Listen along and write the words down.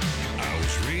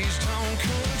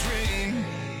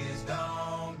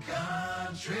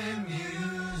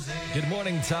Good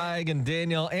morning, Tig and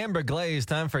Danielle. Amber Glaze,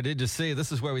 time for Did You See?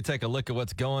 This is where we take a look at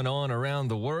what's going on around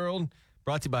the world.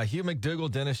 Brought to you by Hugh McDougall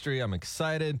Dentistry. I'm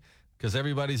excited because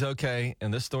everybody's okay,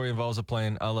 and this story involves a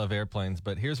plane. I love airplanes,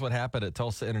 but here's what happened at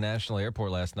Tulsa International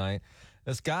Airport last night.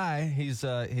 This guy, he's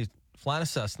flying a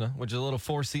Cessna, which is a little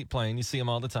four-seat plane. You see him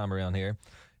all the time around here,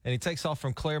 and he takes off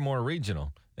from Claremore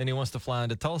Regional, and he wants to fly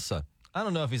into Tulsa. I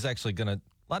don't know if he's actually going to.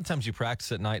 A lot of times you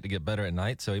practice at night to get better at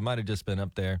night, so he might have just been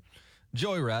up there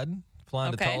joyriding,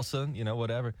 flying to Tulsa,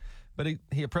 whatever. But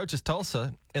he approaches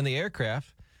Tulsa in the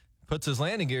aircraft, puts his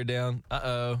landing gear down.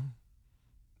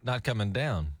 Not coming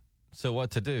down. So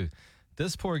what to do?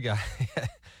 This poor guy,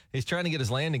 he's trying to get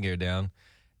his landing gear down,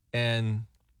 and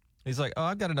he's like,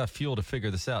 I've got enough fuel to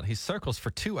figure this out. He circles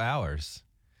for 2 hours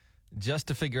just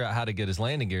to figure out how to get his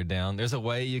landing gear down. There's a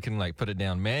way you can put it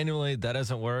down manually. That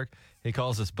doesn't work. He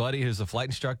calls his buddy who's a flight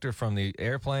instructor from the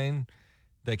airplane.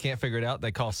 They can't figure it out.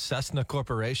 They call Cessna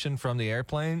Corporation from the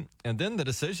airplane. And then the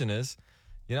decision is,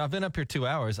 I've been up here 2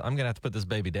 hours. I'm going to have to put this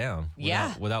baby down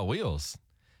without wheels.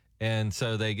 And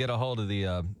so they get a hold of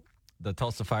the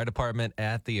Tulsa Fire Department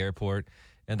at the airport,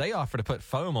 and they offer to put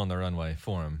foam on the runway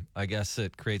for him. I guess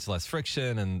it creates less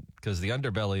friction, and because the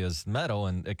underbelly is metal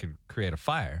and it could create a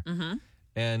fire.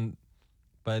 Mm-hmm.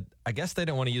 But I guess they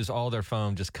didn't want to use all their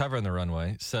foam just covering the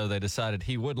runway, so they decided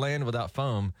he would land without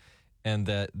foam, and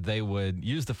that they would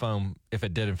use the foam if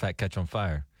it did, in fact, catch on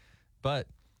fire. But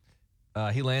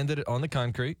he landed it on the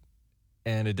concrete,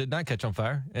 and it did not catch on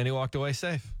fire, and he walked away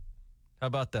safe. How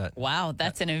about that? Wow,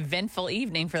 that's an eventful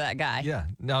evening for that guy. Yeah.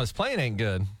 Now, his plane ain't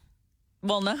good.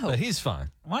 Well, no. But he's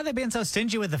fine. Why are they being so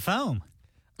stingy with the foam?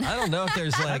 I don't know if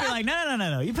there's I'd be like,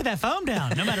 no. You put that foam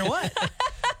down no matter what.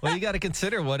 Well, you got to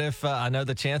consider, what if, I know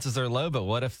the chances are low, but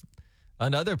what if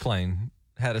another plane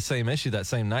had the same issue that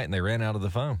same night and they ran out of the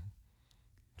foam?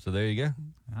 So there you go.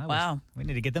 Wow. We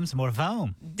need to get them some more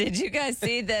foam. Did you guys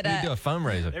see that? You do a foam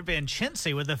raiser. They're being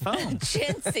chintzy with the foam.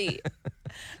 Chintzy.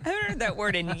 I haven't heard that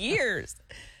word in years.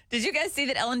 Did you guys see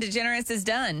that Ellen DeGeneres is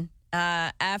done?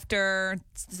 After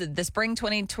the spring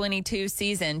 2022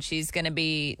 season, she's going to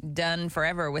be done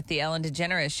forever with the Ellen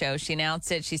DeGeneres show. She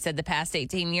announced it. She said, the past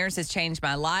 18 years has changed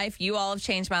my life. You all have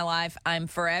changed my life. I'm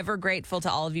forever grateful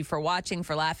to all of you for watching,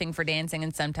 for laughing, for dancing,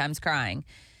 and sometimes crying.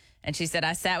 And she said,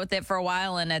 I sat with it for a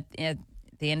while, and at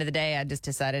the end of the day, I just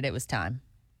decided it was time.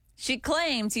 She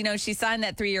claims, she signed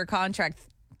that 3-year contract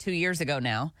 2 years ago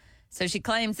now. So she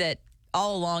claims that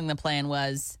all along the plan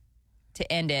was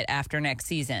to end it after next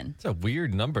season. It's a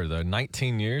weird number, though.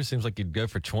 19 years seems like you'd go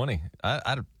for 20.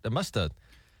 It must have.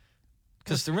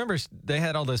 Because remember, they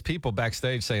had all those people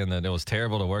backstage saying that it was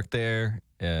terrible to work there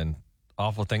and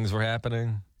awful things were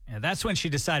happening. Yeah, that's when she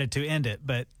decided to end it.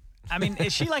 But, I mean,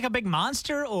 is she like a big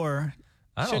monster, or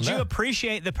should you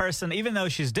appreciate the person, even though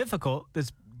she's difficult,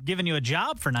 that's given you a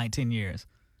job for 19 years?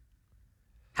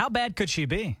 How bad could she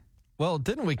be? Well,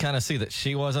 didn't we kind of see that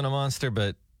she wasn't a monster,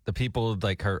 but the people,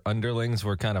 like her underlings,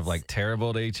 were kind of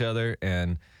terrible to each other?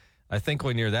 And I think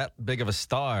when you're that big of a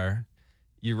star,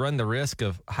 you run the risk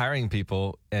of hiring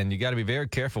people, and you got to be very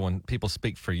careful when people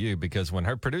speak for you, because when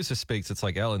her producer speaks, it's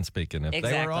like Ellen speaking. If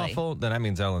they were awful, then that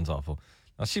means Ellen's awful.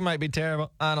 Now, she might be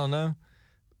terrible. I don't know.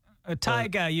 Ty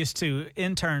guy used to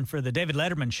intern for the David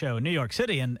Letterman show in New York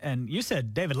City, and you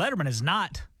said David Letterman is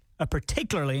not a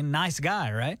particularly nice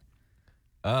guy,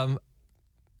 right?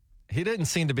 He didn't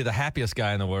seem to be the happiest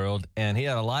guy in the world, and he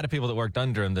had a lot of people that worked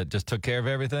under him that just took care of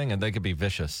everything, and they could be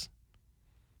vicious.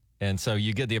 And so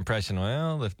you get the impression,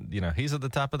 well, if, he's at the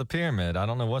top of the pyramid. I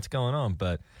don't know what's going on,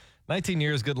 but 19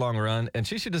 years, good long run, and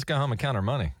she should just go home and count her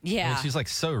money. Yeah. I mean,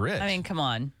 she's so rich. I mean, come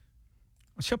on.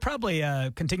 She'll probably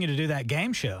continue to do that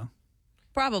game show.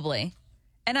 Probably.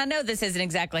 And I know this isn't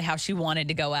exactly how she wanted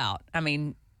to go out. I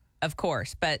mean, of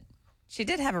course, but she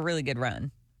did have a really good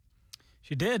run.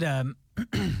 She did.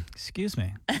 Excuse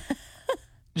me. Did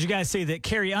you guys see that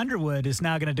Carrie Underwood is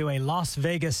now going to do a Las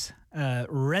Vegas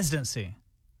residency?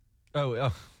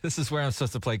 Oh, this is where I'm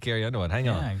supposed to play Carrie Underwood. Hang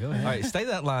on. Go ahead. All right, say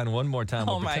that line one more time.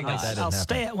 Oh, my pretend like gosh. that didn't I'll happen.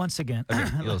 stay it once again.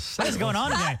 Okay, What's going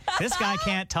on today? This guy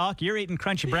can't talk. You're eating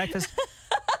crunchy breakfast.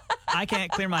 I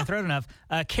can't clear my throat enough.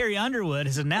 Carrie Underwood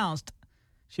has announced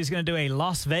she's going to do a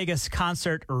Las Vegas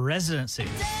concert residency.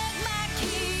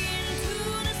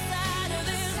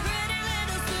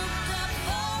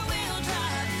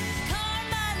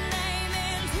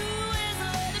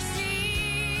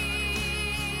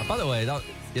 By the way,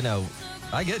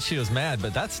 I get she was mad,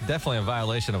 but that's definitely a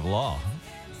violation of law.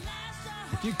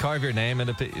 If you carve your name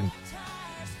into...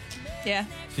 Yeah.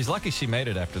 She's lucky she made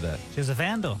it after that. She's a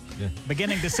vandal. Yeah.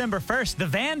 Beginning December 1st, the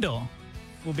Vandal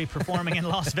will be performing in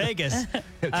Las Vegas. Can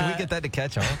we get that to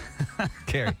catch on?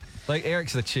 Carrie. Like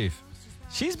Eric's the chief.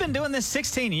 She's been doing this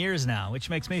 16 years now, which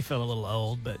makes me feel a little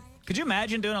old. But could you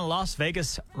imagine doing a Las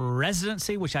Vegas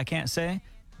residency, which I can't say?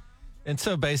 And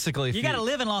so basically, if You got to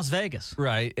live in Las Vegas.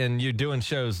 right, and you're doing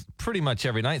shows pretty much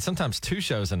every night, sometimes 2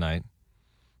 shows a night.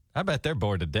 I bet they're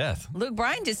bored to death. Luke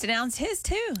Bryan just announced his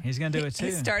too. He's going to do it too.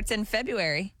 He starts in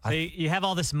February. So you have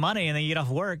all this money, and then you get off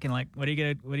work, and like, what are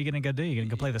you gonna go do? You're gonna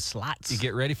go play the slots. You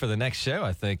get ready for the next show,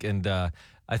 I think, and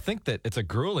I think that it's a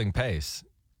grueling pace.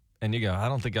 And you go, I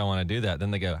don't think I want to do that.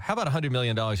 Then they go, how about $100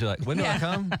 million? You're like, when do I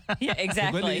come? Yeah,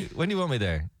 exactly. When do you want me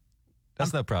there?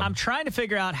 That's no problem. I'm trying to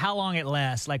figure out how long it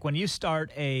lasts. Like when you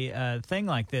start a thing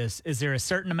like this, is there a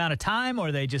certain amount of time,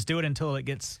 or they just do it until it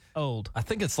gets old? I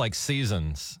think it's like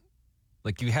seasons.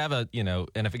 Like you have and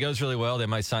if it goes really well, they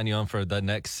might sign you on for the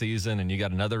next season, and you got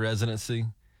another residency.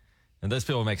 And those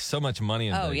people make so much money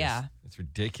in Vegas. Yeah. It's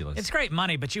ridiculous. It's great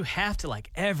money, but you have to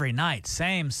like every night,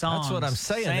 same songs. That's what I'm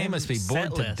saying. They must be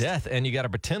bored to death, and you got to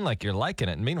pretend like you're liking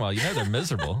it. And meanwhile, they're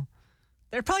miserable.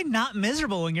 They're probably not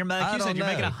miserable when you're, like you said, you're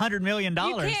making $100 million.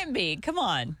 You can't be. Come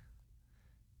on.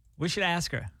 We should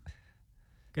ask her.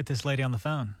 Get this lady on the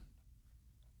phone.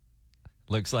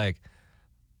 Looks like,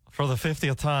 for the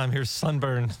 50th time, here's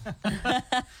Sunburn.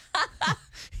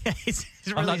 Yeah, he's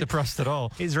really, I'm not depressed at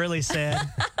all. He's really sad.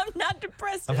 I'm not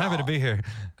depressed I'm at happy all. to be here.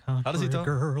 How does he talk?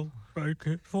 Girl, break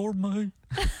it for me.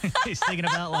 He's thinking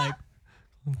about like,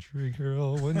 Country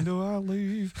girl, when do I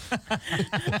leave?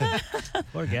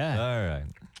 poor guy. All right.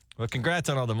 Well, congrats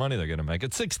on all the money they're going to make.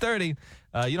 At 6:30,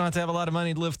 you don't have to have a lot of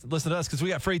money to listen to us because we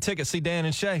got free tickets. See Dan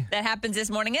and Shay. That happens this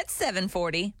morning at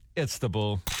 7:40. It's the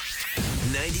Bull.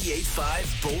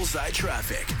 98.5 Bullseye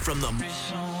Traffic from the...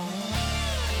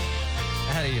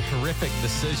 I had a horrific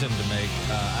decision to make.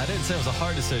 I didn't say it was a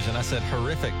hard decision. I said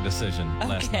horrific decision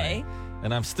last night.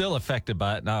 And I'm still affected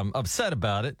by it, and I'm upset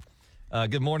about it.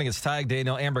 Good morning. It's Ty,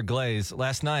 Daniel, Amber Glaze.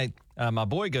 Last night, my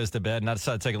boy goes to bed, and I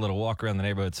decided to take a little walk around the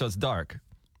neighborhood. So it's dark.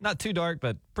 Not too dark,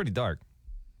 but pretty dark.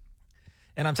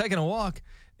 And I'm taking a walk,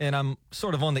 and I'm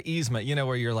sort of on the easement,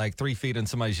 where you're like 3 feet in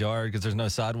somebody's yard because there's no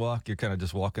sidewalk. You're kind of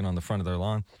just walking on the front of their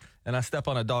lawn. And I step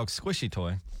on a dog's squishy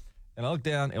toy. And I look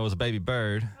down, it was a baby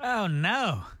bird. Oh,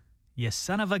 no. You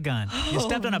son of a gun. You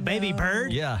stepped on a baby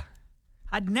bird? Yeah.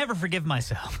 I'd never forgive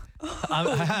myself. I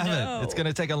haven't. It's going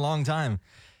to take a long time.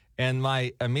 And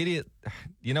my immediate,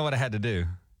 you know what I had to do?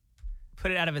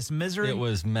 Put it out of its misery? It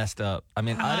was messed up. I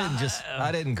mean,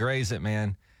 I didn't graze it,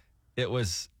 man. It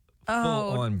was full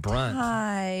on brunt.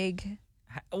 Tig.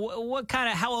 What kind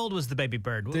of, how old was the baby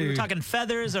bird? We were Dude. talking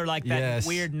feathers or like that Yes.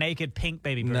 weird naked pink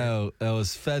baby bird? No, it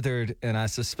was feathered, and I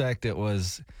suspect it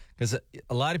was because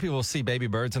a lot of people see baby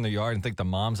birds in their yard and think the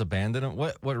moms abandoned them.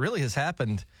 What really has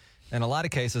happened in a lot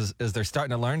of cases is they're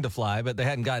starting to learn to fly, but they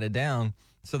hadn't got it down.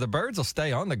 So the birds will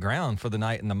stay on the ground for the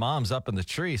night, and the mom's up in the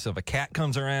tree. So if a cat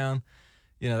comes around,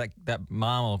 that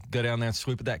mom will go down there and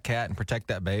swoop at that cat and protect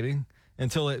that baby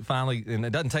until it finally, and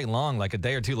it doesn't take long, like a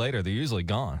day or two later, they're usually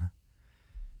gone.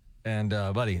 And,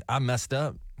 buddy, I messed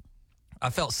up. I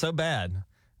felt so bad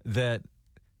that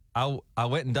I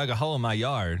went and dug a hole in my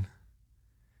yard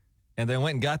and then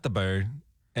went and got the bird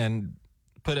and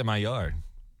put it in my yard.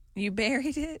 You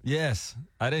buried it? Yes.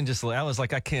 I was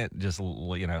like, I can't just, I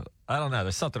don't know.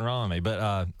 There's something wrong with me. But,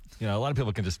 a lot of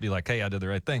people can just be like, hey, I did the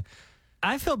right thing.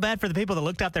 I feel bad for the people that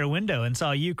looked out their window and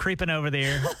saw you creeping over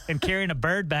there and carrying a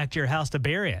bird back to your house to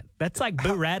bury it. That's like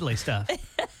Boo Radley stuff.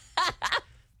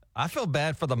 I feel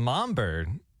bad for the mom bird.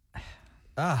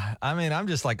 I'm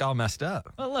just like all messed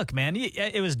up. Well, look, man,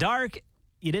 it was dark.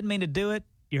 You didn't mean to do it.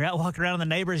 You're out walking around in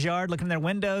the neighbor's yard, looking in their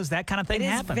windows. That kind of thing It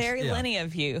is happens. very Yeah. Lenny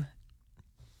of you.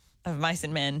 Of Mice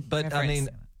and Men. But reference.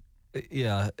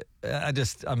 yeah,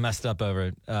 I messed up over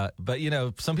it. But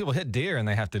some people hit deer and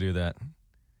they have to do that.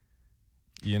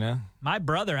 My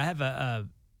brother, I have a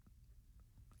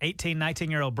 18,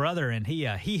 19-year-old brother, and he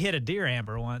hit a deer,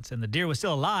 Amber, once, and the deer was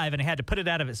still alive, and he had to put it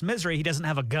out of its misery. He doesn't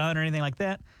have a gun or anything like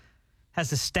that. Has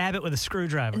to stab it with a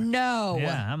screwdriver. No.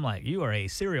 Yeah, I'm like, you are a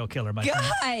serial killer, my friend.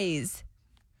 Guys,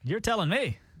 You're telling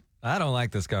me. I don't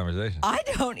like this conversation. I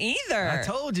don't either. I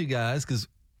told you guys because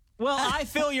Well, I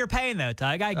feel your pain, though,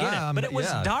 Tig. I get it. But it was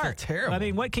yeah, I feel dark. terrible. I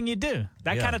mean, what can you do?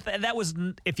 That Yeah. kind of that was,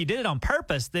 if you did it on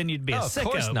purpose, then you'd be a Oh, sicko. of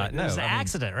course but not. It was No, an I mean-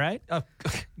 accident, right?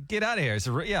 get out of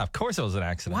here. Yeah, of course it was an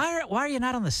accident. Why are you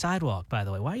not on the sidewalk, by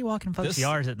the way? Why are you walking in folks' This-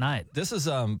 yards at night? This is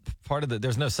part of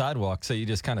there's no sidewalk, so you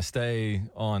just kind of stay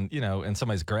on, in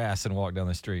somebody's grass and walk down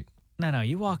the street. No,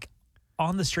 you walk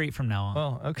on the street from now on.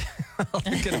 Well, okay.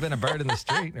 It could have been a bird in the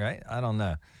street, right? I don't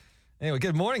know. Anyway,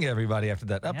 good morning, everybody, after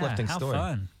that uplifting how story.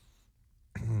 fun.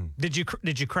 Did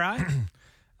you cry?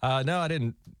 No, I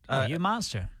didn't. Oh, you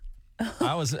monster.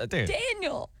 I was, dude,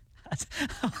 Daniel.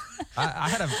 I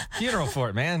had a funeral for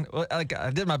it, man. Like,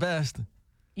 I did my best.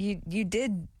 You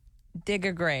did dig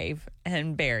a grave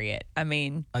and bury it. I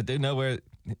mean, I do know where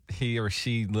he or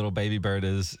she little baby bird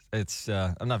is. It's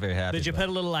I'm not very happy. Did you put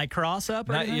a little like cross up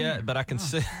or Not anything? yet, but I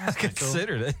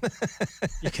considered it.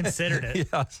 You considered it. Yeah,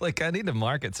 I was like, I need to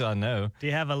mark it so I know. Do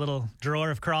you have a little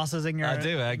drawer of crosses in your I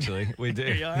do, actually. We do.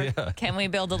 Here you are? Yeah. can we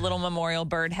build a little memorial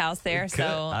birdhouse there We could.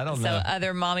 I don't know. so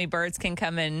other mommy birds can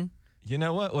come and You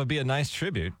know what would be a nice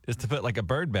tribute is to put like a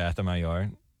bird bath in my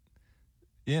yard,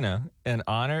 and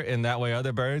honor, and that way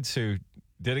other birds who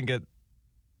didn't get,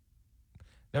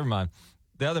 never mind,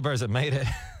 the other birds that made it,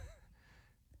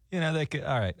 they could,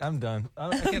 all right, I'm done.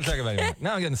 I can't talk about it anymore.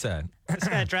 Now I'm getting sad. This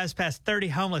guy drives past 30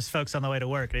 homeless folks on the way to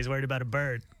work, and he's worried about a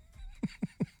bird.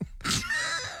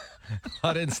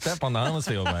 I didn't step on the homeless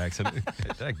field by accident.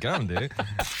 That gum, dude.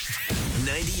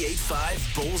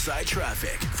 98.5 Bullseye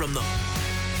Traffic from the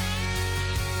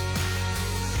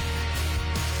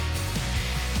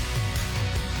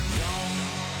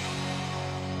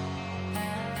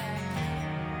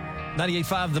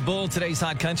 98.5 The Bull, today's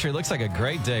hot country. Looks like a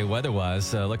great day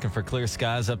weather-wise. Looking for clear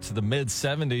skies up to the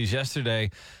mid-70s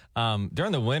yesterday.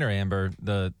 During the winter, Amber,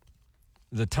 the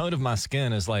tone of my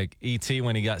skin is like E.T.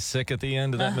 when he got sick at the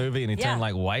end of that movie and he turned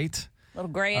like white. a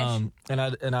little grayish.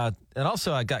 And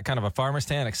also I got kind of a farmer's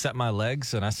tan except my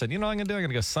legs. And I said, you know what I'm going to do? I'm going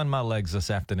to go sun my legs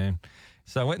this afternoon.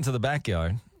 So I went into the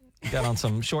backyard, got on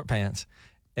some short pants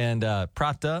and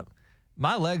propped up.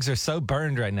 My legs are so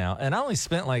burned right now. And I only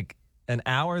spent like an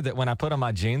hour that when I put on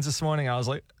my jeans this morning, I was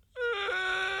like,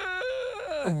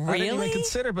 I didn't Really? even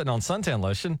consider putting on suntan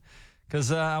lotion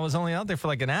because I was only out there for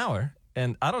like an hour.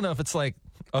 And I don't know if it's like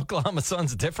Oklahoma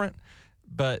sun's different,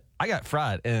 but I got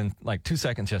fried in like 2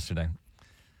 seconds yesterday.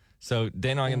 So,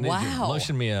 Dana, I'm going to need you to Wow.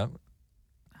 lotion me up.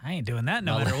 I ain't doing that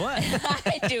no matter what.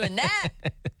 I ain't doing that.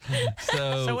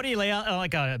 So what do you lay out,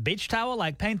 like a beach towel?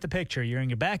 Like paint the picture. You're in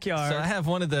your backyard. So I have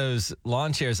one of those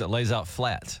lawn chairs that lays out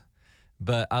flat,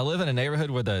 but I live in a neighborhood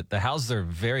where the houses are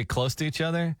very close to each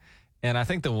other. And I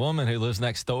think the woman who lives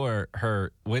next door,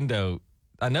 her window,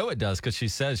 I know it does because she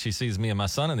says she sees me and my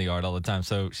son in the yard all the time.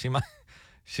 So she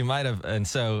might have. And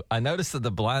so I noticed that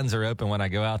the blinds are open when I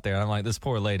go out there. And I'm like, this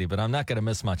poor lady, but I'm not going to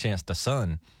miss my chance to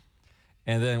sun.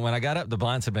 And then when I got up, the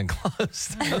blinds had been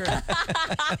closed. I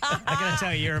gotta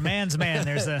tell you, you're a man's man.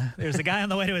 There's a guy on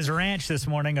the way to his ranch this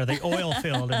morning, or the oil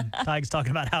field, and Tig's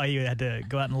talking about how he had to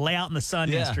go out and lay out in the sun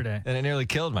yesterday. And it nearly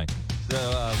killed me.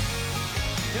 So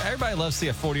everybody loves to see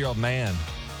a 40-year-old man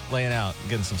laying out,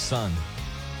 getting some sun.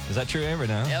 Is that true, Amber?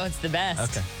 No? No, it's the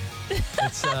best. Okay.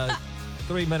 It's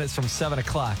 3 minutes from 7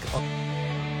 o'clock.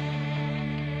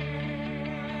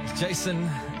 It's Jason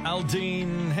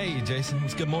Aldean. Hey, Jason.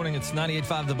 It's good morning. It's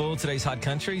 98.5 The Bull. Today's Hot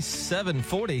Country.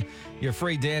 7:40. Your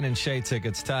free Dan and Shay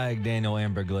tickets. Tig, Daniel,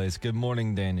 Amber Glaze. Good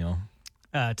morning, Daniel.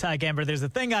 Tig, Amber, there's a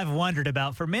thing I've wondered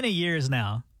about for many years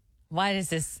now. Why does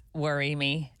this worry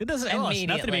me? It doesn't. Oh, it's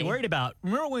nothing to be worried about.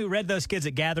 Remember when we read those kids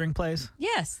at Gathering Place?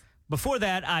 Yes. Before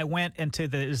that, I went into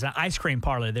there's an ice cream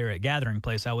parlor there at Gathering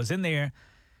Place. I was in there,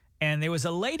 and there was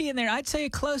a lady in there, I'd say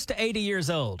close to 80 years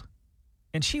old.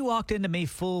 And she walked into me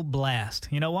full blast.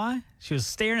 You know why? She was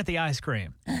staring at the ice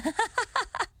cream.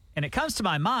 And it comes to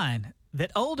my mind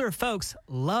that older folks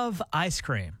love ice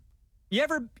cream.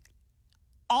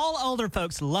 All older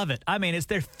folks love it. I mean, it's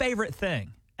their favorite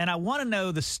thing. And I want to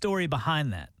know the story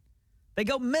behind that. They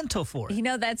go mental for it. You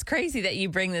know, that's crazy that you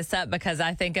bring this up because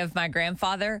I think of my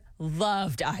grandfather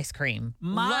loved ice cream.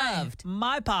 Loved.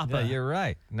 My papa. Yeah, you're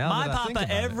right. Now My that I think papa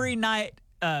about it. every night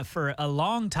for a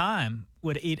long time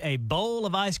would eat a bowl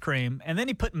of ice cream, and then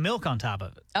he put milk on top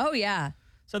of it. Oh, yeah.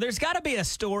 So there's got to be a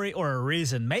story or a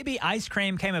reason. Maybe ice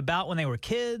cream came about when they were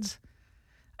kids.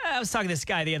 I was talking to this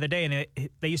guy the other day, and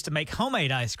they used to make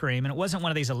homemade ice cream, and it wasn't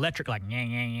one of these electric, like,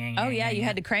 Oh, yeah, you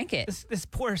had to crank it. This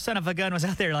poor son of a gun was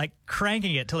out there, like,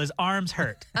 cranking it till his arms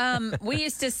hurt. We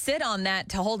used to sit on that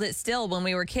to hold it still when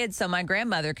we were kids so my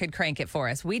grandmother could crank it for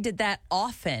us. We did that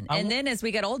often. And then as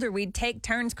we got older, we'd take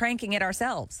turns cranking it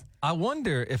ourselves. I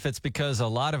wonder if it's because a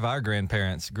lot of our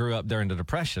grandparents grew up during the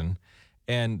Depression,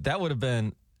 and that would have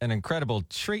been an incredible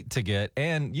treat to get.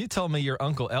 And you told me your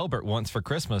Uncle Elbert once for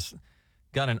Christmas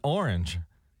got an orange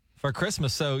for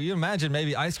Christmas. So you imagine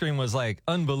maybe ice cream was like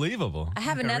unbelievable. I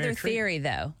have Like a another rare treat. theory,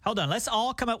 though. Hold on. Let's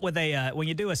all come up with when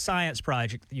you do a science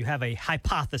project, you have a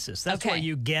hypothesis. That's Okay. where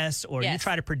you guess or you Yes.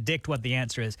 try to predict what the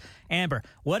answer is. Amber,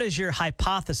 what is your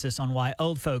hypothesis on why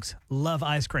old folks love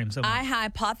ice cream so much? I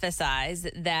hypothesize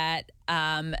that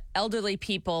elderly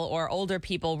people or older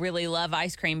people really love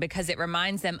ice cream because it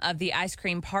reminds them of the ice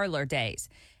cream parlor days.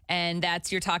 And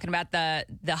you're talking about the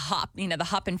hop, the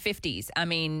hoppin' 50s. I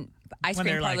mean, ice when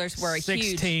cream they're parlors like were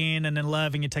 16 and in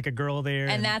love, and you take a girl there.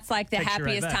 And that's like the takes you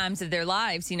right happiest back. times of their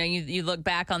lives. You look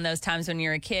back on those times when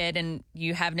you're a kid and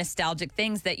you have nostalgic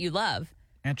things that you love.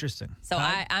 Interesting. So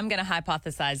I'm going to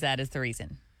hypothesize that as the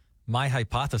reason. My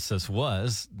hypothesis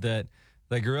was that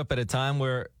they grew up at a time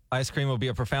where ice cream will be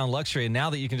a profound luxury, and now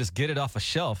that you can just get it off a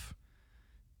shelf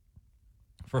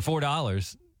for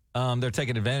 $4, they're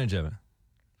taking advantage of it.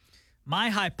 My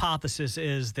hypothesis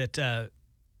is that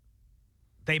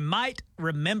they might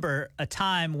remember a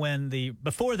time when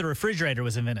before the refrigerator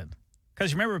was invented.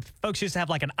 Because remember, folks used to have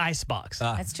like an ice box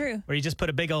That's true. where you just put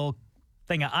a big old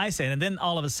thing of ice in, and then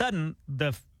all of a sudden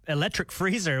the electric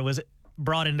freezer was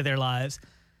brought into their lives,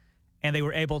 and they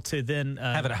were able to then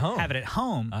Have it at home. Have it at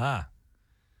home.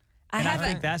 And I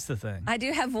think that's the thing. I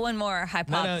do have one more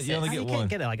hypothesis. you only You get can't one.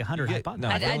 get like 100 You get- hypotheses. no,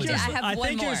 I you only do- get I one. have I one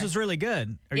think yours more. was really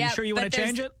good. Are you sure you want but to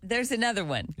change it? There's another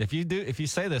one. If you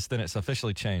say this, then it's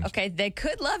officially changed. Okay, they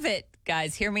could love it,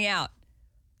 guys. Hear me out.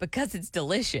 Because it's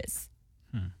delicious.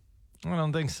 I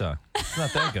don't think so. It's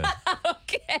not that good.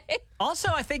 Okay. Also,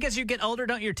 I think as you get older,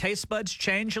 don't your taste buds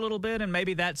change a little bit, and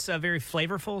maybe that's very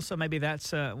flavorful. So maybe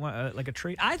that's like a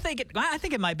treat. I think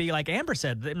it might be like Amber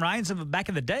said. It reminds them of back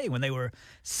in the day when they were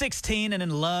 16 and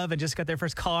in love and just got their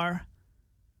first car.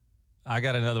 I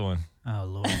got another one. Oh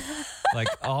Lord, Like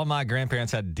all my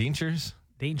grandparents had dentures.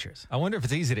 dangers. I wonder if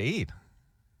it's easy to eat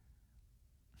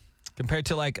compared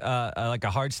to like a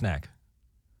hard snack.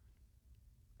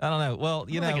 I don't know. Well,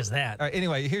 I don't think it's that. All right,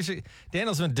 anyway,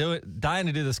 Daniel's been dying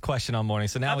to do this question all morning,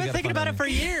 so now I've been thinking about it for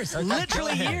years,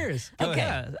 literally ahead. years. Go Okay,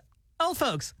 ahead. old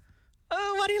folks.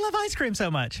 Oh, why do you love ice cream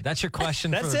so much? That's your question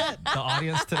That's for it. the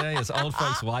audience today is old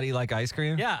folks, why do you like ice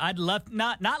cream? Yeah, I'd love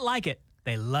not like it.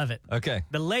 They love it. Okay.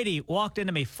 The lady walked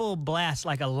into me full blast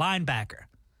like a linebacker,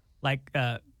 like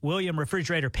William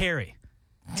Refrigerator Perry,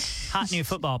 hot new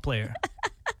football player.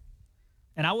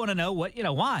 And I want to know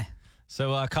why.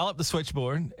 So call up the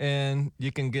switchboard, and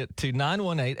you can get to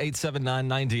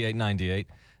 918-879-9898.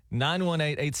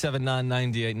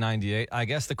 918-879-9898. I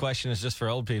guess the question is just for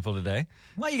old people today.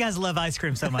 Why you guys love ice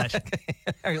cream so much? All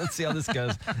right, let's see how this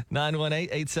goes.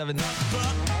 918-879.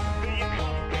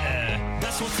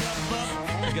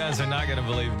 You guys are not going to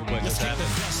believe what just happened.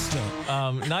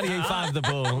 98.5 The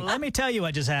Bull. Let me tell you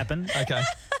what just happened. Okay.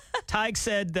 Tig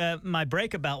said my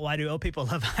break about why do old people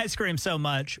love ice cream so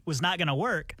much was not going to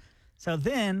work. So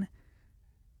then,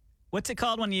 what's it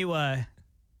called when you Let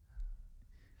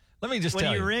me just when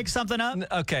tell you rig something up?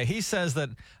 Okay, he says that,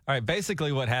 all right,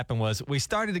 basically what happened was we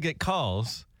started to get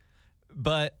calls,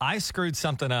 but I screwed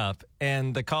something up,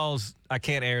 and the calls, I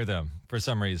can't air them for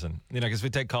some reason, because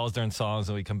we take calls during songs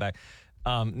and we come back.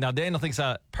 Now, Daniel thinks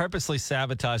I purposely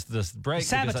sabotaged this break.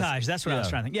 Sabotage, that's what I was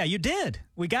trying to think. Yeah, you did.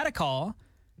 We got a call.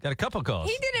 Got a couple calls.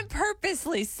 He didn't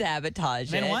purposely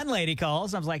sabotage Then it. one lady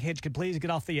calls. I was like, hey, could you please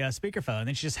get off the speakerphone? And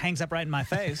then she just hangs up right in my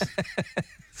face.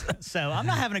 So I'm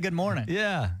not having a good morning.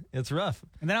 Yeah, it's rough.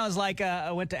 And then I was like,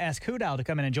 I went to ask Hudal to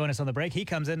come in and join us on the break. He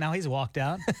comes in. Now he's walked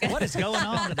out. What is going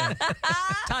on today?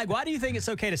 Tig, why do you think it's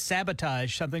okay to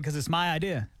sabotage something? Because it's my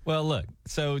idea. Well, look,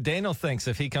 so Daniel thinks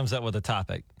if he comes up with a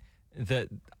topic that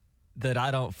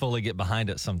I don't fully get behind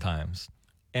it sometimes,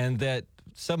 and that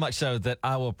so much so that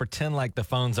I will pretend like the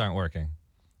phones aren't working.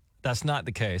 That's not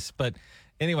the case. But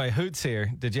anyway, Hoot's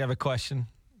here. Did you have a question?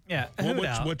 Yeah. Well,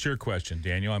 Hudal. what's your question,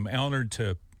 Daniel? I'm honored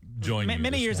to join you.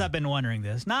 Many this years morning. I've been wondering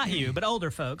this. Not you, but older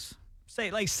folks.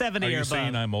 Say like 70 Are you or above.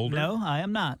 saying I'm older? No, I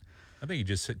am not. I think you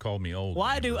just called me old.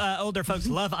 Why do older folks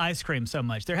love ice cream so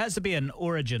much? There has to be an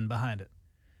origin behind it.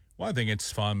 Well, I think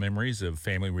it's fond memories of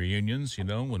family reunions,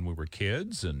 when we were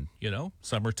kids and,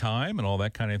 summertime and all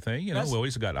that kind of thing. We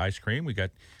always got ice cream. We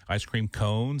got ice cream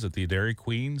cones at the Dairy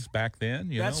Queens back then.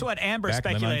 That's what Amber back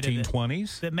speculated. in the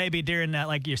 1920s. That maybe during that,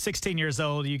 like you're 16 years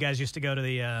old, you guys used to go to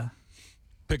the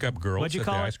Pick up girls What'd you at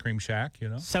call the it? ice cream shack,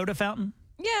 soda fountain.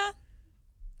 Yeah.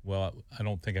 Well, I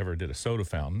don't think I ever did a soda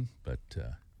fountain, but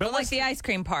But like the ice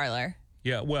cream parlor.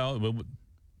 yeah, well,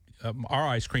 our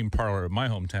ice cream parlor at my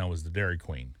hometown was the Dairy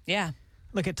Queen. Yeah.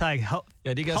 Look at Tig.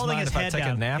 Yeah, do you guys holding mind his if I head take a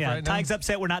down. nap yeah, right now? Tig's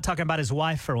upset we're not talking about his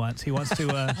wife for once. He wants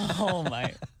to. Oh,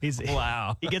 my.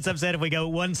 Wow. He gets upset if we go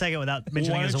 1 second without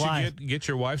mentioning Why his don't wife. you get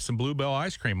your wife some Bluebell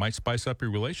ice cream? Might spice up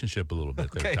your relationship a little bit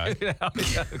there, Ty. Okay,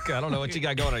 I don't know what you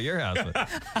got going at your house, but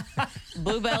I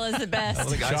Bluebell is the best. don't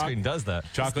think ice cream does that.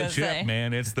 Chocolate gonna chip, say.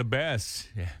 man, it's the best.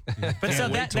 Yeah. But so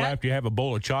Can't wait that- till that- after you have a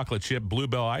bowl of chocolate chip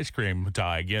Bluebell ice cream,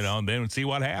 Ty, and then see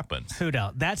what happens. Who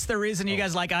doubt? That's the reason you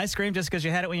guys like ice cream, just because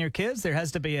you had it when you were kids. There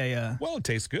has to be a. Well, it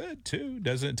tastes good too.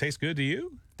 Doesn't it taste good to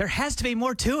you? There has to be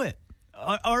more to it,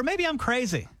 or maybe I'm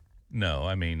crazy. No,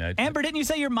 I mean, Amber, didn't you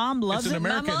say your mom loves It's it? an My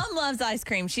American- mom loves ice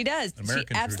cream. She does.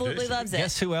 American She absolutely tradition. loves it.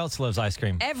 Guess who else loves ice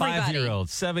cream? Everybody.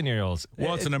 5-year-olds, 7-year-olds.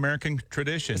 well, it's an American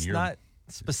tradition. It's not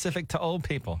specific to old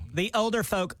people. The older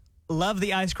folk love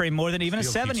the ice cream more than even a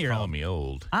Still keeps 7-year-old. calling me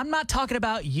old. I'm not talking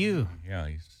about you. Yeah,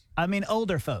 I mean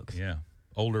older folks. yeah.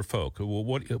 Older folk. Well,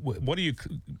 what do you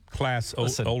class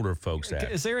Listen, older folks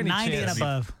at? Is there any 90 and chance?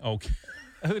 above. Okay.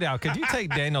 Who now? Could you take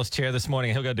Daniel's chair this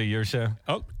morning and he'll go do your show?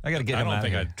 Oh, I gotta get him I out don't of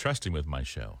think here. I'd trust him with my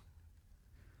show.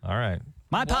 All right.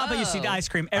 My papa used to eat Whoa. ice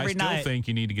cream every I still night. think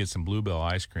you need to get some Bluebell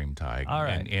ice cream, Ty. All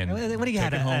right. And What do you take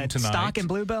have, it home a tonight. stock in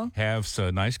Bluebell? Have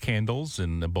some nice candles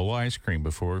and a bowl of ice cream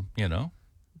before,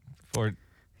 For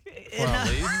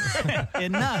I leave.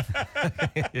 Enough.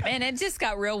 Man, it just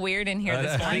got real weird in here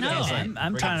this I morning. know.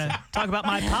 I'm trying to talk about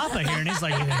my papa here, and he's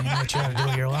like, you know what you have to do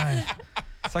with your life.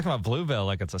 It's talking about Bluebell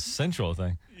like it's a central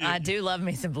thing. I do love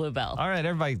me some Bluebell. All right,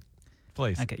 everybody,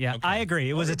 please. Okay, yeah, I agree.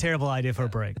 It was a terrible idea for a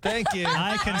break. Thank you.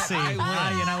 I can see. I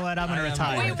win. You know what? I'm going to We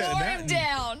retire. wore him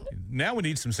down. Now we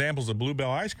need some samples of Bluebell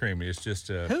ice cream. It's just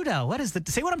Hudo, what is the?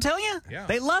 See what I'm telling you? Yeah.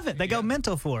 They love it. They go Yeah.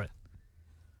 mental for it.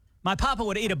 My papa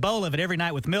would eat a bowl of it every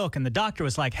night with milk, and the doctor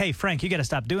was like, "Hey, Frank, you got to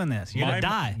stop doing this. You're gonna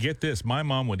die." Get this. My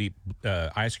mom would eat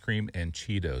ice cream and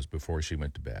Cheetos before she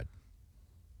went to bed.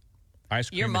 Ice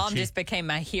cream Your and mom just became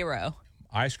my hero.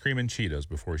 ice cream and Cheetos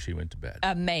before she went to bed.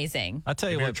 Amazing. I'll tell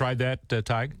you Have you ever what. tried that,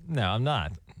 Tig? No, I'm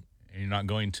not. And you're not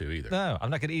going to either. No,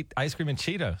 I'm not going to eat ice cream and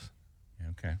Cheetos.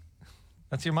 Okay.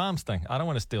 That's your mom's thing. I don't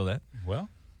want to steal that. Well,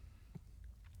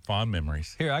 fond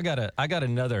memories. Here, I got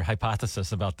another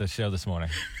hypothesis about this show this morning.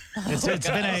 It's been It's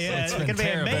been going to be a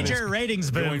terrible. major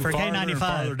ratings boom Going for farther and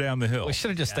farther K95. down the hill. We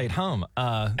should have just stayed home.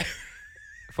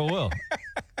 For Will,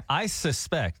 I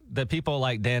suspect that people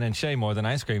like Dan and Shay more than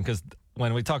ice cream because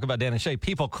when we talk about Dan and Shay,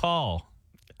 people call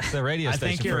the radio I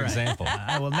think station, you're for right. example.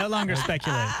 I will no longer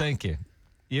speculate. Thank you.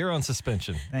 You're on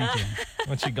suspension. Thank you.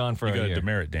 Once you're gone for You a got to year.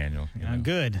 demerit Daniel. you know.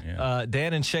 Good. Yeah.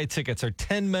 Dan and Shay tickets are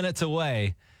 10 minutes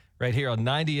away right here on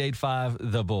 98.5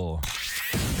 The Bull.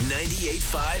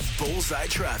 98.5 Bullseye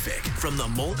Traffic from the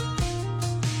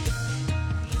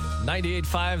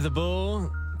 98.5 The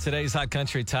Bull. Today's Hot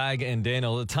Country, Tig and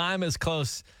Daniel. The time is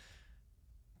close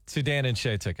to Dan and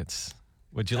Shay tickets.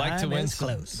 Would you like to Time win is some?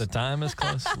 close. The time is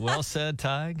close. Well said,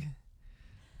 Tig.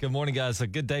 Good morning, guys. A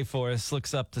good day for us.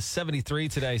 Looks up to 73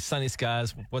 today. Sunny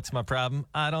skies. What's my problem?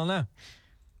 I don't know.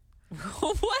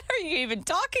 What are you even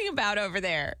talking about over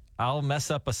there? I'll mess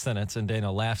up a sentence and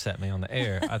Daniel laughs at me on the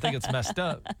air. I think it's messed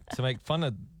up to make fun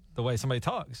of the way somebody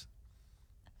talks.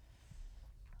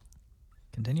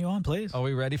 Continue on, please. Are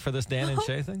we ready for this Dan and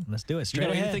Shay thing? Let's do it. You Straight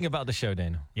know ahead. anything about the show,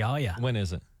 Daniel? Yeah, yeah. When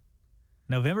is it?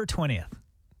 November 20th.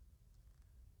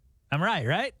 I'm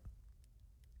right?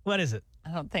 What is it?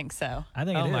 I don't think so. I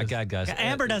think it Oh, is. my God, guys.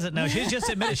 Amber doesn't know. She's just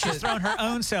admitted she's thrown her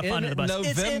own self under the bus. November,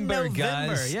 It's in November,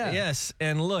 guys. yeah. Yes,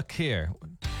 and look here.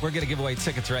 We're going to give away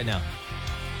tickets right now.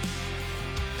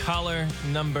 Caller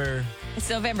number It's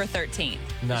November 13th.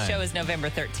 The 9. show is November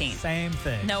 13th. Same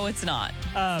thing. No, it's not.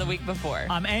 It's the week before.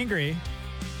 I'm angry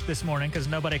this morning because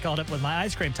nobody called up with my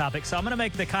ice cream topic, so I'm going to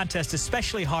make the contest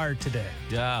especially hard today.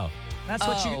 Yeah.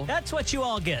 That's what you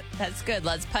all get. That's good.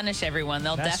 Let's punish everyone.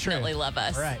 They'll That's definitely true. love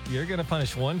us. All right. You're going to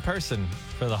punish one person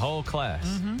for the whole class.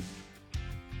 Mm-hmm.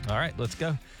 All right, let's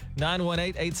go.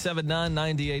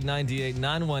 918-879-9898.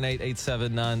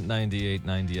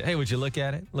 918-879-9898. Hey, would you look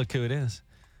at it? Look who it is.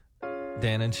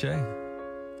 Dan and Shay.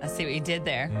 I see what you did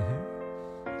there.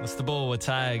 It's the Bull with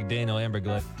Tig, Daniel, Amber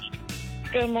Glett.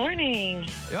 Good morning.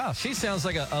 Wow, she sounds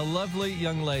like a lovely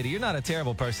young lady. You're not a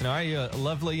terrible person, are you? A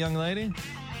lovely young lady?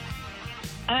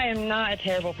 I am not a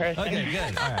terrible person. Okay,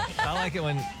 good. All right. I like it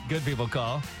when good people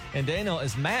call. And Daniel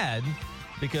is mad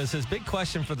because his big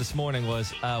question for this morning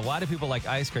was, why do people like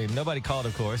ice cream? Nobody called,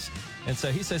 of course. And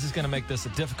so he says he's going to make this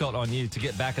difficult on you to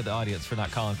get back at the audience for not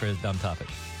calling for his dumb topic.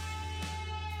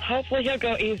 Hopefully he'll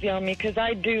go easy on me because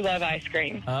I do love ice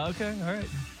cream. Okay, all right.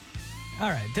 All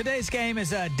right. Today's game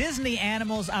is Disney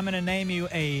animals. I'm going to name you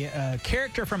a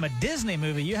character from a Disney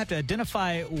movie. You have to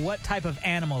identify what type of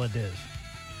animal it is.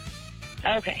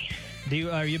 Okay.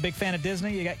 Are you a big fan of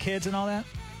Disney? You got kids and all that?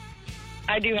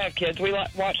 I do have kids. We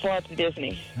watch lots of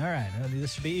Disney. All right. Well,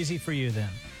 this should be easy for you then.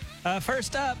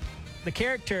 First up, the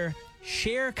character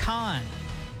Shere Khan.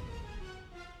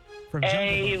 From Jungle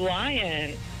A Book.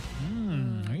 lion.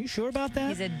 Are you sure about that?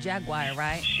 He's a jaguar,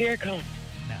 right? Shere Khan.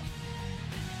 No.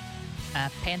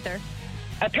 Panther.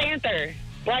 A panther.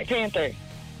 Black Panther.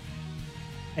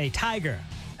 A tiger.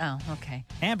 Oh, okay.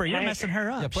 Amber, you're Tiger. messing her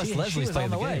up. Yeah, plus she Leslie's was playing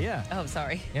on the the way. game. Yeah. Oh,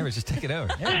 sorry. Amber's just take it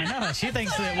over. Yeah, I know. She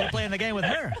thinks that we're playing the game with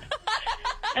her.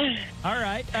 All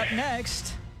right. Up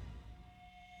next,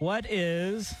 what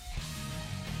is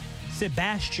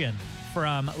Sebastian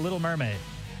from Little Mermaid?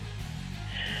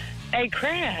 A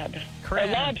crab. Crab.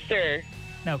 A lobster.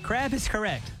 No, crab is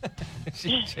correct.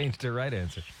 She changed her right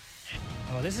answer.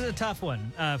 Oh, this is a tough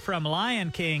one. From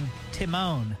Lion King,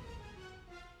 Timon.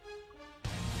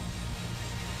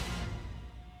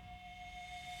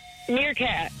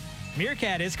 Meerkat.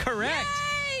 Meerkat is correct.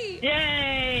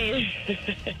 Yay!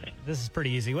 This is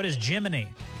pretty easy. What is Jiminy?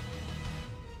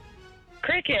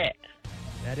 Cricket.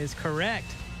 That is correct.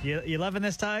 You loving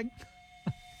this, Tig?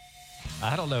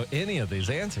 I don't know any of these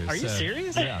answers. Are you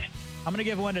serious? Yeah. I'm going to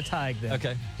give one to Tig then.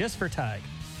 Okay. Just for Tig.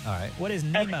 All right. What is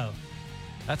Nemo?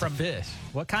 That's a fish.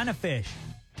 What kind of fish?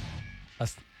 A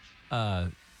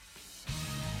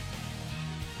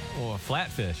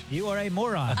flatfish. You are a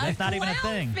moron. That's not even a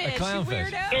thing. Clownfish, A clownfish.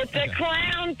 you weirdo. It's a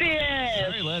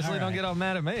clownfish. Hey, Leslie, All don't right. get all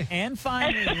mad at me. And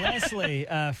finally, Leslie,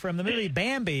 from the movie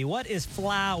Bambi, what is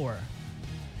flower?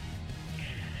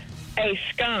 A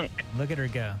skunk. Look at her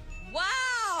go.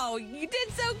 Wow, you did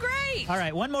so great. All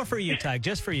right, one more for you, Tig.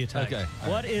 Just for you, Tig. Okay,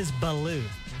 all What is Baloo?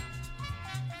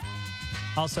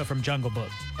 Also from Jungle Book.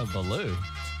 A baloo.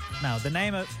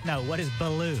 What is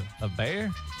Baloo? A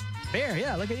bear? Bear,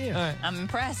 yeah, look at you. All right. I'm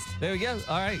impressed. There we go.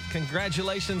 All right.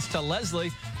 Congratulations to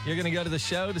Leslie. You're going to go to the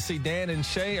show to see Dan and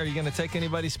Shay. Are you going to take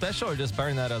anybody special or just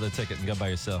burn that other ticket and go by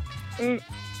yourself? I'm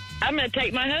going to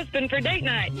take my husband for date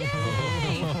night.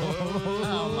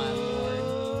 Oh, my Lord.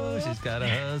 Oh, she's got a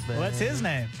husband. What's his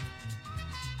name?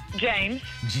 James.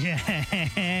 James.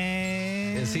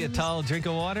 Is he a tall drink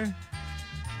of water?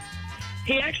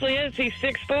 He actually is. He's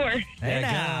 6'4". There you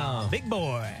now, go. big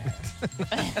boy.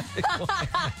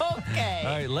 Okay.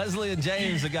 All right, Leslie and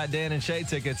James have got Dan and Shay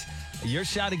tickets. Your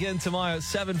shot again tomorrow at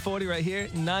 7:40 right here.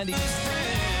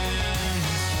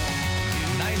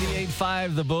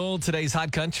 98.5 The Bull. Today's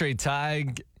Hot Country.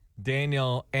 Tig,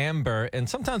 Daniel, Amber. And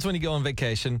sometimes when you go on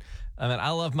vacation, I mean,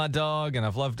 I love my dog and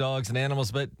I've loved dogs and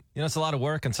animals, but, you know, it's a lot of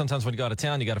work. And sometimes when you go out of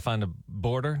town, you got to find a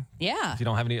boarder. Yeah. If you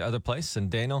don't have any other place. And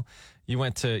Daniel,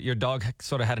 your dog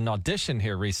sort of had an audition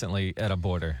here recently at a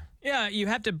boarder. Yeah, you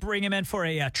have to bring him in for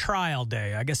a trial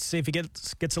day, I guess, to see if he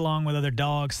gets along with other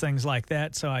dogs, things like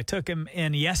that. So I took him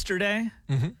in yesterday,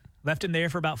 left him there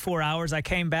for about 4 hours. I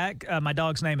came back. My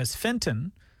dog's name is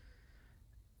Fenton.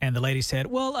 And the lady said,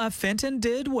 well, Fenton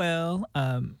did well.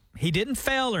 He didn't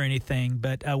fail or anything,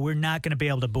 but we're not going to be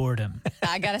able to board him.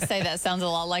 I got to say, that sounds a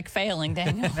lot like failing,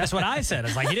 Daniel. That's what I said. I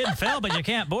was like, he didn't fail, but you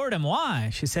can't board him. Why?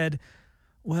 She said,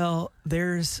 well,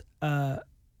 there's a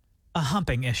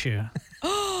humping issue.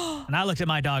 And I looked at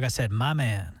my dog. I said, my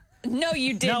man. No,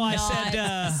 you did No, not. I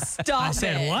said, Stop I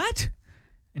said, it. what?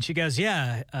 And she goes,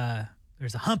 yeah,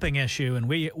 there's a humping issue, and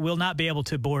we will not be able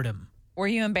to board him. Were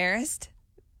you embarrassed?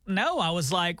 No, I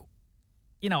was like,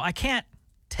 I can't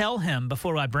tell him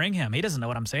before I bring him. He doesn't know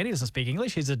what I'm saying. He doesn't speak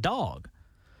English. He's a dog.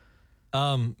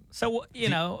 So,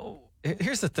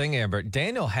 Here's the thing, Amber.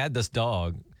 Daniel had this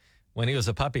dog when he was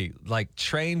a puppy, like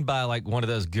trained by like one of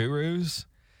those gurus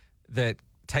that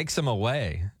takes him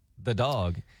away, the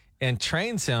dog, and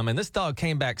trains him. And this dog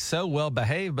came back so well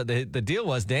behaved. But the deal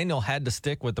was Daniel had to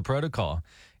stick with the protocol.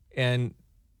 And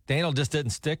Daniel just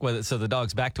didn't stick with it. So the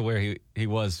dog's back to where he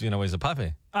was, when he was a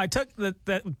puppy. I took the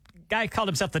guy called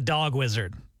himself the dog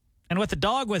wizard. And what the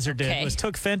dog wizard did was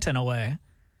took Fenton away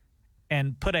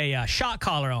and put a shock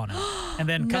collar on him. And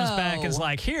then comes back and is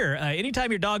like, here,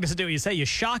 anytime your dog doesn't do what you say, you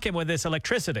shock him with this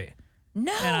electricity.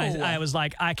 No. And I was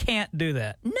like, I can't do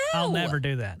that. No. I'll never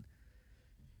do that.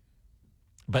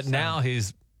 But now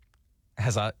has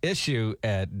an issue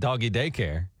at doggy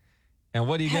daycare. And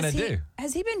what are you going to do?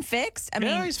 Has he been fixed? I mean,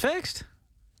 Yeah, he's fixed.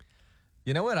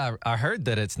 You know what? I heard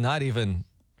that it's not even,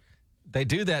 they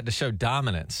do that to show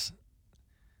dominance.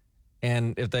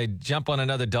 And if they jump on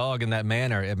another dog in that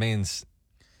manner, it means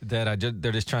that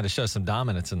they're just trying to show some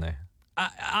dominance in there.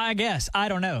 I guess. I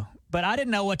don't know. But I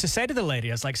didn't know what to say to the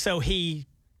lady. I was like, so he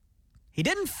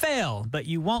didn't fail, but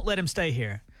you won't let him stay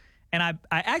here. And I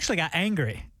actually got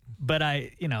angry. But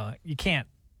you can't.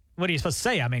 What are you supposed to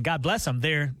say? I mean, God bless them.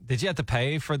 Did you have to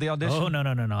pay for the audition? Oh,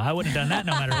 no. I wouldn't have done that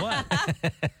no matter what.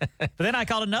 But then I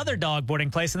called another dog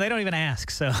boarding place, and they don't even ask.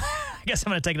 So I guess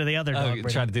I'm going to take it to the other dog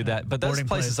Try to do that. But those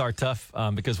places are tough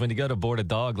because when you go to board a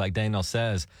dog, like Daniel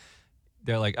says,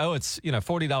 they're like, oh, it's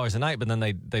 $40 a night, but then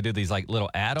they do these like little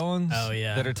add-ons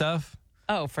that are tough.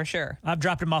 oh, for sure. I've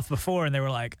dropped him off before, and they were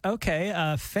like,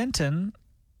 okay, Fenton,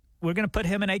 we're going to put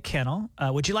him in a kennel.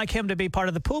 Would you like him to be part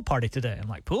of the pool party today? I'm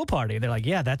like, pool party? They're like,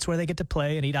 yeah, that's where they get to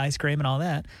play and eat ice cream and all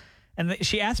that. And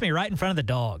she asked me right in front of the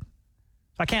dog.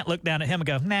 So I can't look down at him and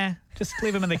go, nah, just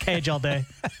leave him in the cage all day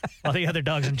while the other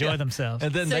dogs enjoy themselves.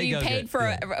 And then So they you go paid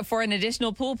for an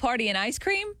additional pool party and ice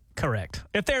cream? Correct.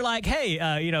 If they're like, hey,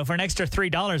 for an extra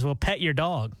 $3, we'll pet your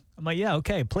dog. I'm like, yeah,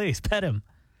 okay, please pet him.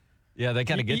 Yeah, they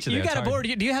kind of get you there. You got a board.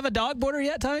 Do you have a dog boarder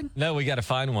yet, Ty? No, we got to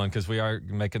find one because we are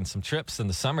making some trips in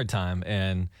the summertime,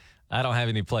 and I don't have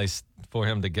any place for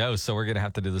him to go, so we're going to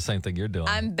have to do the same thing you're doing.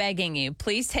 I'm begging you,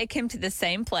 please take him to the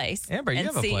same place Amber, you and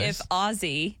have a see place. if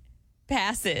Ozzy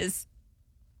passes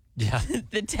Yeah.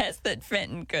 the test that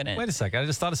Fenton couldn't. Wait a second. I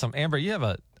just thought of something. Amber,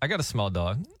 I got a small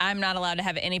dog. I'm not allowed to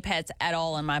have any pets at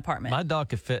all in my apartment. My dog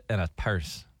could fit in a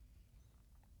purse.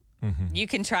 You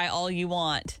can try all you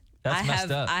want. That's messed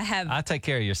up. I take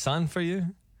care of your son for you.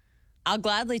 I'll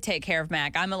gladly take care of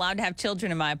Mac. I'm allowed to have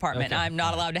children in my apartment. Okay. I'm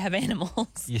not allowed to have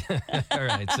animals. Yeah. All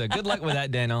right. So good luck with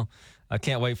that, Daniel. I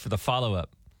can't wait for the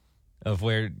follow-up of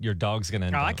where your dog's going to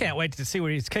end Oh, up. I can't wait to see what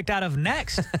he's kicked out of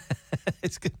next.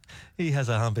 It's good. He has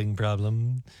a humping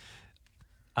problem.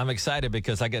 I'm excited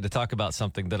because I get to talk about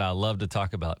something that I love to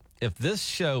talk about. If this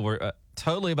show were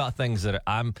totally about things that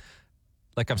I'm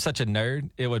such a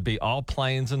nerd, it would be all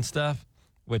planes and stuff,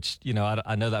 which,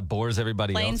 I know that bores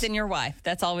everybody else. Planes and your wife.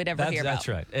 That's all we'd ever hear about. That's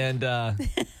right. And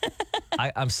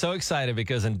I'm so excited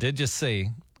because in Did You See,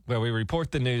 where we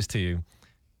report the news to you,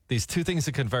 these two things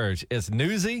that converge. It's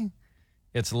newsy,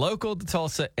 it's local to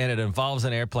Tulsa, and it involves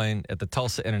an airplane at the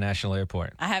Tulsa International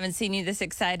Airport. I haven't seen you this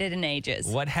excited in ages.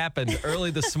 What happened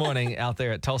early this morning out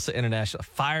there at Tulsa International?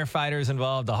 Firefighters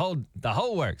involved, the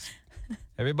whole works.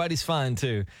 Everybody's fine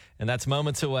too, and that's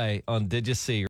moments away on Did You See?